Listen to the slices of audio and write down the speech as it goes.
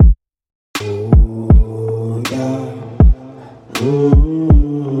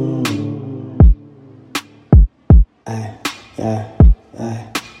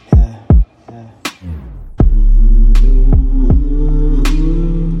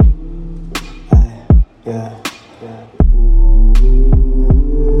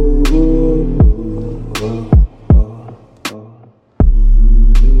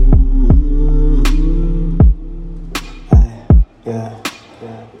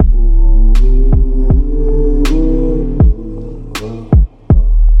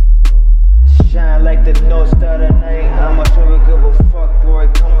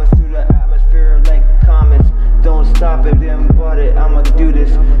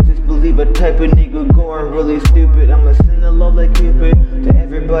the type of nigga going really stupid. I'ma send a love like Cupid to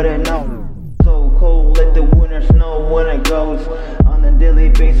everybody I know. So cold, let the winter snow when it goes. On a daily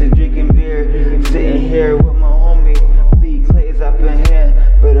basis, drinking beer, sitting here with my homie. Lee Clay's up in here.